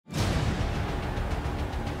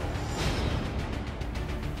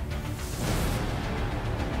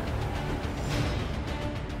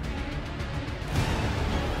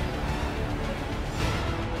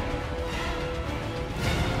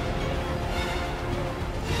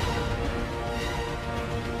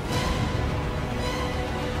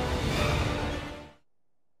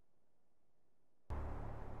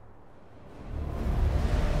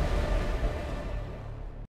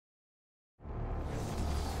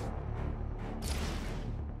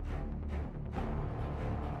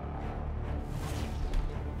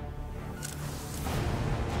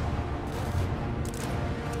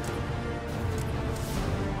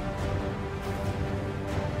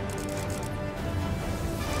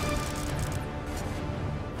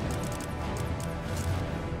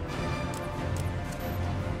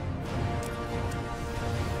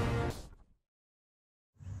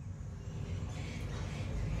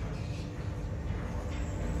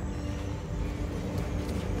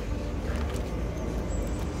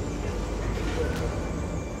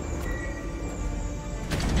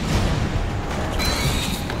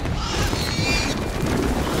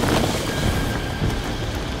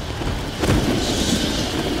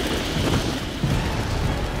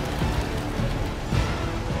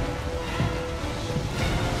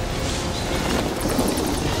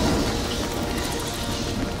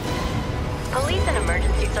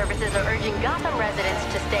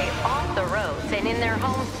units to stay off the roads and in their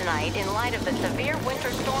homes tonight in light of the severe winter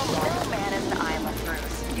storm. No man is an island,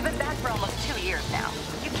 Bruce. You've been back for almost 2 years now.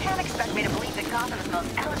 You can't expect me to believe that Gotham's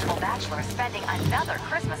most eligible bachelor is spending another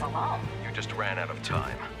Christmas alone. You just ran out of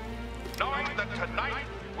time. Knowing that tonight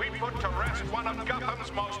we put to rest one of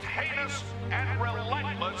Gotham's most heinous and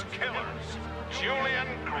relentless killers, Julian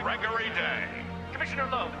Gregory Day. Commissioner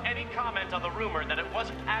Loeb, any comment on the rumor that it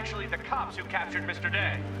wasn't actually the cops who captured Mr.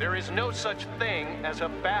 Day? There is no such thing as a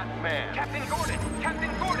Batman. Captain Gordon!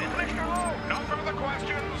 Captain Gordon! Commissioner Loeb! No further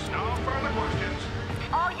questions, no further questions.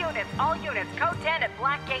 All units, code 10 at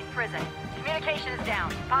Blackgate Prison. Communication is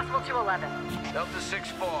down, possible to 11. Delta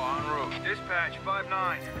 6-4, en route. Dispatch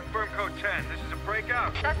 5-9, confirm code 10. This is a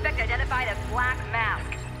breakout. Suspect identified as Black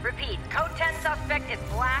Mask. Repeat, code 10 suspect is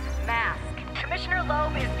Black Mask. Commissioner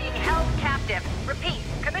Loeb is being held captive. Repeat,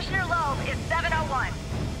 Commissioner Loeb is 701.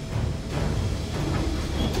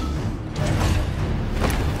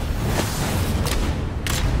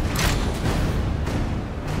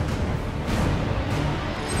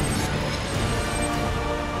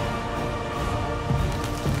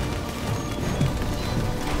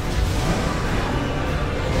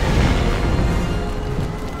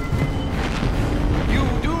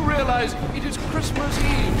 It is Christmas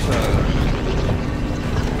Eve, sir.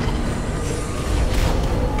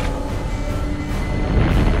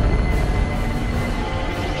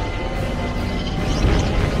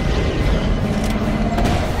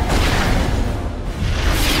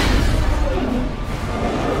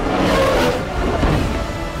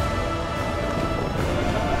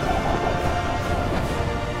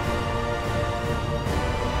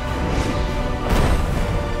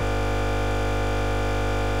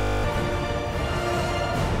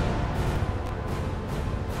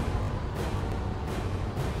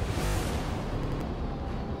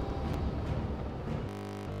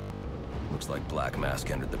 Looks like Black Mask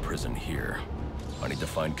entered the prison here. I need to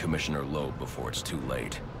find Commissioner Loeb before it's too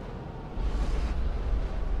late.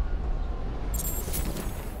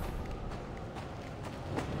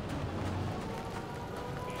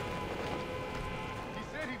 He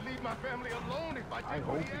said he'd leave my family alone if I did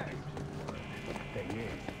what he asked. Thing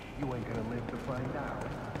is, you ain't gonna live to find out.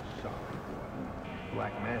 Sorry, boy.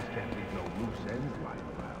 Black Mask can't leave no loose ends lying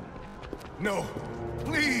around. No,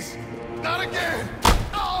 please, not again!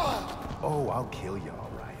 Oh, I'll kill you,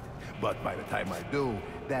 all right. But by the time I do,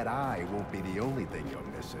 that eye won't be the only thing you're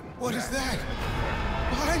missing. What is that?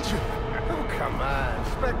 Behind you! Oh, come on.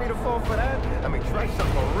 Expect me to fall for that? I mean, try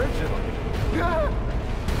something original. Yeah!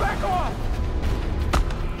 Back off!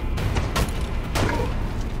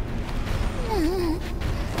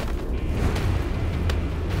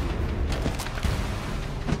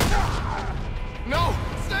 No!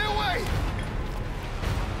 Stay away!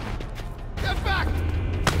 Get back!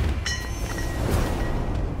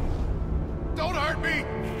 Don't hurt me!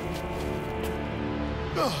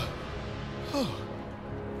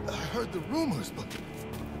 I heard the rumors, but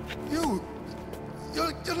you're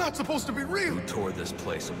not supposed to be real. You tore this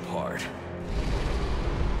place apart.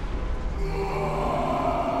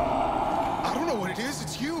 I don't know what it is.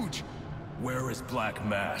 It's huge. Where is Black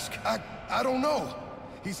Mask? I don't know.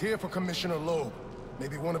 He's here for Commissioner Loeb.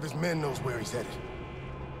 Maybe one of his men knows where he's headed.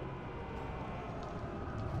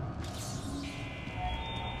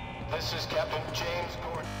 This is Captain James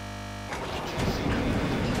Gordon.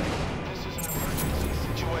 This is an emergency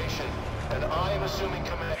situation, and I am assuming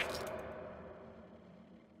command.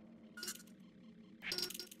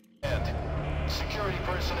 Security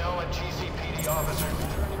personnel and GCPD officers.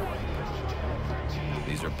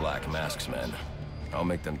 These are Black Mask's men. I'll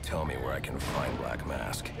make them tell me where I can find Black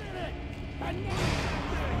Mask.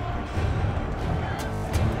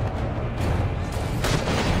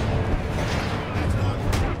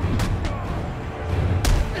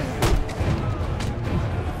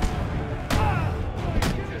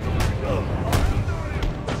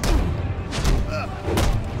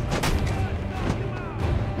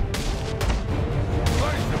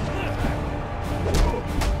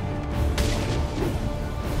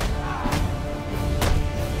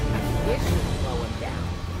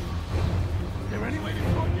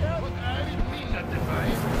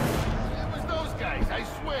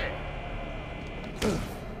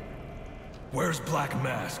 Where's Black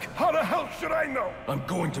Mask? How the hell should I know? I'm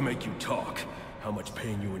going to make you talk. How much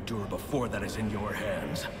pain you endure before that is in your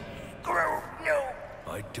hands. No.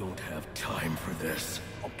 I don't have time for this.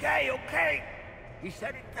 Okay. He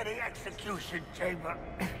said it to the execution chamber.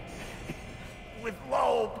 With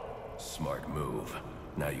Loeb. Smart move.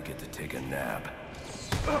 Now you get to take a nap.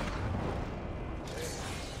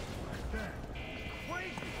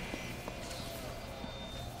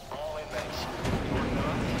 All inmates, you are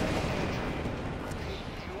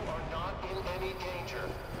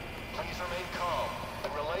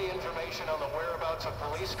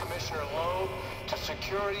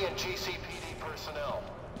security and GCPD personnel.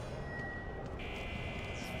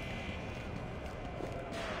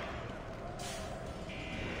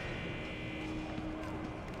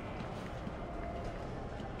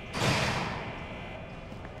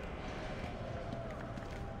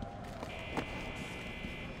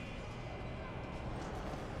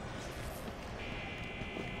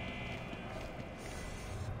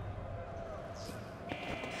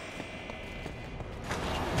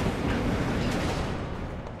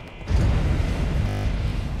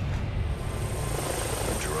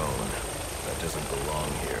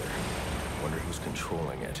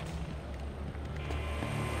 Controlling it.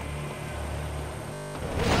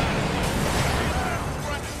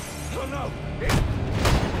 Oh no!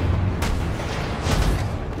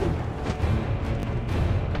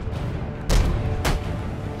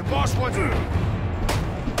 The boss wants...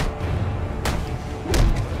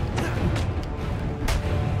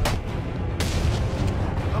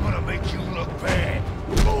 I'm gonna make you look bad.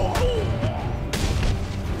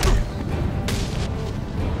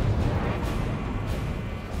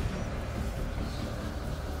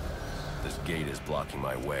 This gate is blocking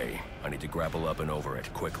my way. I need to grapple up and over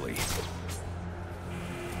it quickly.